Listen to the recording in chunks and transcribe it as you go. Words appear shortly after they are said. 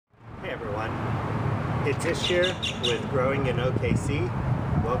It's Ish here with Growing in OKC.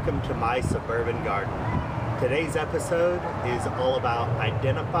 Welcome to my suburban garden. Today's episode is all about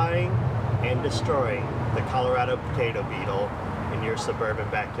identifying and destroying the Colorado potato beetle in your suburban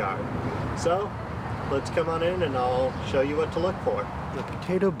backyard. So let's come on in and I'll show you what to look for. The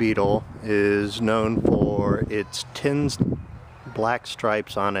potato beetle is known for its 10 black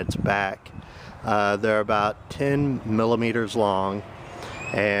stripes on its back. They're about 10 millimeters long.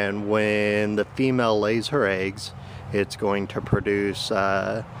 And when the female lays her eggs, it's going to produce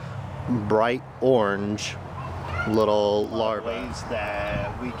bright orange little larvae. Ways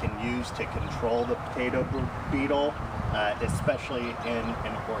that we can use to control the potato beetle, especially in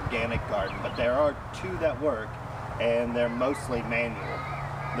an organic garden. But there are two that work, and they're mostly manual.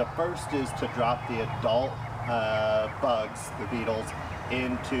 The first is to drop the adult bugs, the beetles,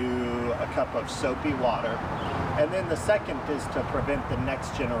 into a cup of soapy water. And then the second is to prevent the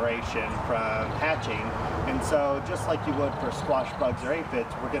next generation from hatching. And so just like you would for squash bugs or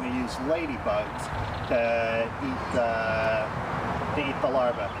aphids, we're going to use ladybugs to eat the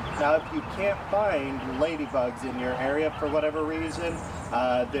larva. Now if you can't find ladybugs in your area for whatever reason,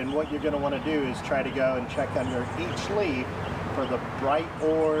 then what you're going to want to do is try to go and check under each leaf for the bright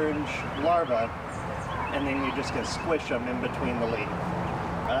orange larva, and then you're just going to squish them in between the leaves.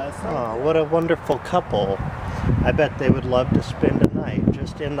 Oh, what a wonderful couple. I bet they would love to spend a night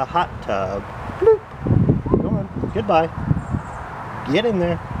just in the hot tub. Bloop. Go on. Goodbye. Get in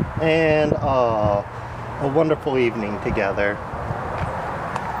there. And, oh, a wonderful evening together.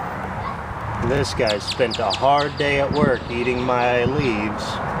 This guy spent a hard day at work eating my leaves.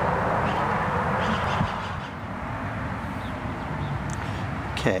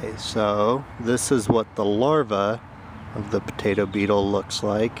 Okay, so this is what the larva of the potato beetle looks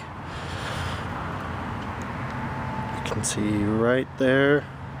like. You can see right there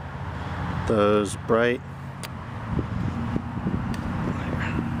those bright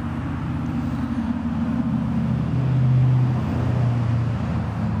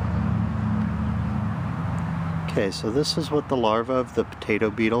Okay, so this is what the larva of the potato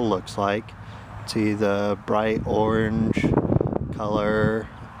beetle looks like. See the bright orange color,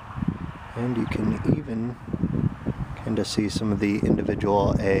 and you can even kind of see some of the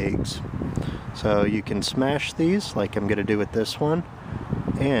individual eggs. So you can smash these like I'm going to do with this one,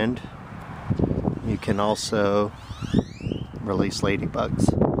 and you can also release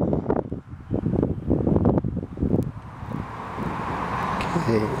ladybugs.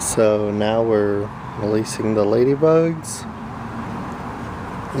 Okay, so now we're releasing the ladybugs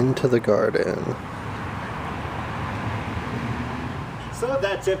into the garden. So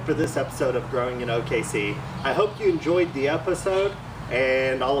that's it for this episode of Growing in OKC. I hope you enjoyed the episode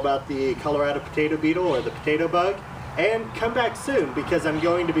and all about the Colorado potato beetle or the potato bug. And come back soon because I'm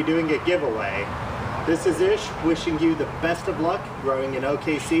going to be doing a giveaway. This is Ish wishing you the best of luck growing in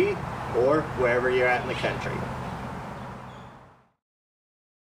OKC or wherever you're at in the country.